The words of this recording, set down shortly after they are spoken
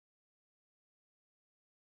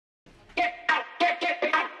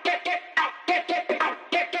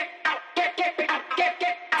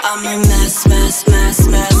I'm a mess, mess, mess,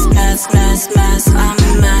 mess, mess, mess, mess. I'm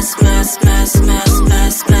a mess, mess, mess, mess,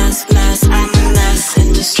 mess, mess, mess. I'm a mess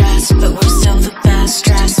in distress, but we're still the best.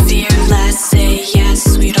 Stress, fearless, say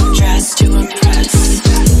yes. We don't dress to impress.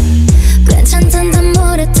 괜찮단 단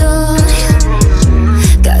뭐래도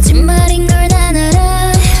거짓말인 걸 난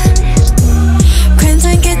알아.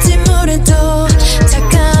 괜찮겠지 뭐래도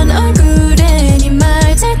착한 얼굴에 네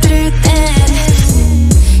말 잘 들을 땐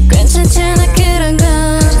괜찮잖아 그런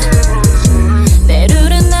건. 내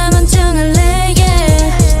룰은 나만 정할래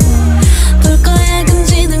yeah. 볼 거야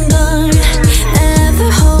금지는 걸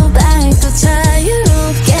Never hold back 더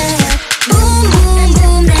자유롭게. Boom boom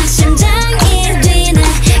boom 내 심장이 뛰네.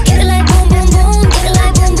 Get it like boom boom boom. Get it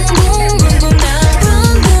like boom boom boom. Boom boom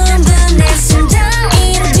boom boom boom 내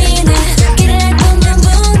심장이 뛰네. Get it like boom boom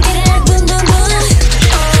boom. Get it like boom boom boom.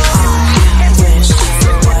 I wish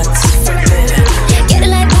for what's forbidden. Get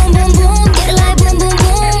it like boom boom boom. Get it like boom boom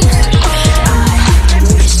boom. I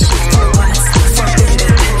wish for what's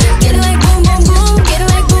forbidden. Get it like boom boom boom. Get it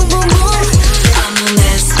like boom boom boom. I'm a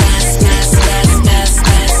mess, mess, mess, mess, mess,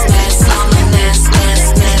 mess, mess. I'm a mess, mess,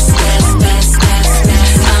 mess, mess, mess, mess,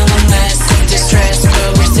 mess. I'm a mess in distress, but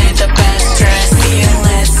we say the best dress.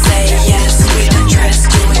 Fearless, say yes. We don't dress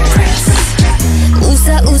to impress. 웃어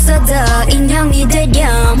웃어 더 인형이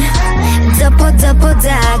되렴. 덮어 덮어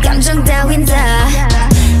다 감정 따윈 다.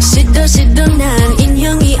 시도 시도 난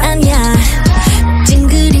인형이 아냐.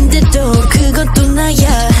 찡그린데도 그것도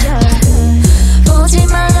나야. 보지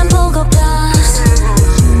말란 보고 봐.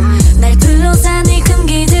 날 둘러싼 이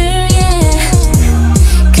금기들 yeah.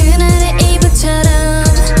 그날의 이불처럼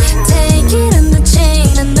Take it on the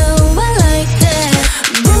chain. I know I like that.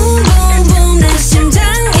 Boom boom boom 내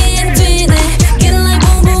심장이 뛰네. Get it like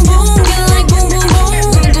boom boom boom. Get it like boom boom boom.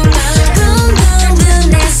 Boom boom boom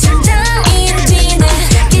내 심장이 뛰네.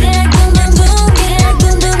 Get it like boom boom boom. Get it like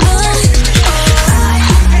boom boom boom.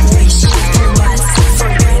 I wish for what's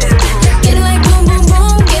forbidden. Get it like boom boom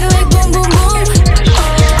boom. Get it like boom boom boom.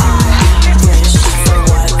 I wish for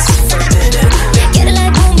what's forbidden. Get it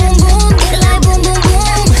like boom boom boom. Get it like boom boom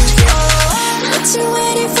boom. What you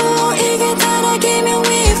waiting for? 이게 따라가면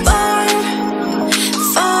we far,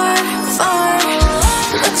 far, far.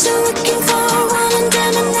 What you looking for?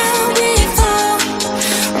 원한다면 now we fall,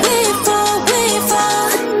 we fall, we fall.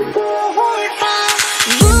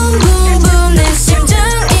 Boom boom boom 내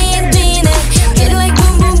심장이 뛰네. Get it like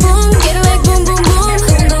boom boom boom. Get it like boom boom boom.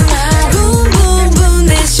 Boom boom boom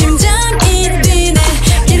내 심장이 뛰네.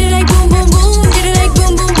 Get it like boom boom boom. Get it like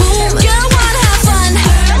boom boom boom. Girl wanna have fun.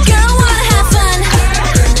 Girl wanna have fun.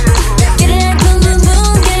 Get it like boom boom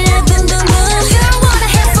boom. Get it like boom boom boom. Girl wanna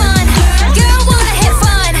have fun. Girl wanna have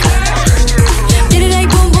fun. Get it like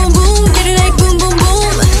boom boom boom. Get it like boom boom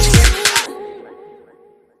boom.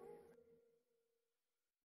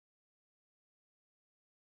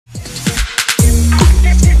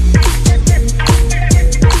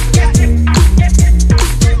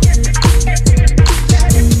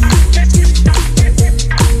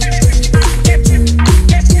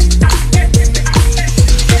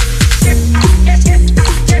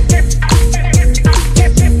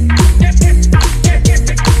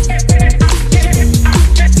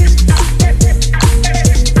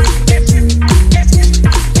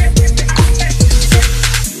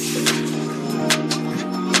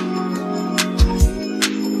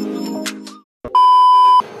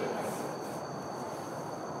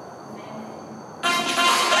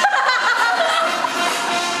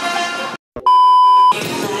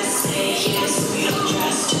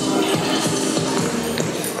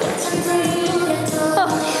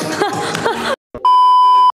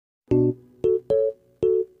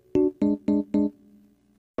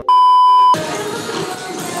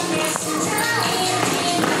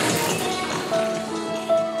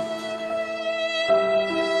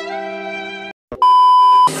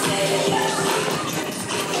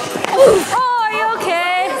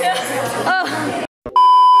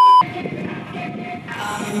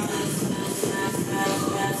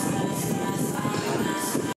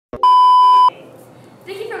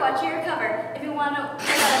 Thank you for watching your cover. If you want to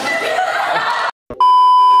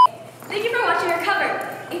Thank you for watching your cover.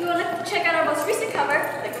 If you want to check out our most recent cover,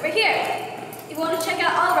 click over here. If you want to check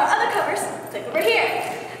out all of our other covers, click over here.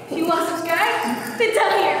 If you want to subscribe, click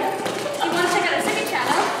down here. If you want to check out our second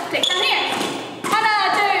channel, click down here. 하나,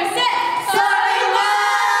 둘, 셋! SoNE1!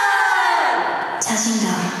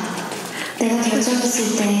 자신감. 내가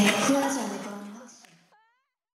결정했을 때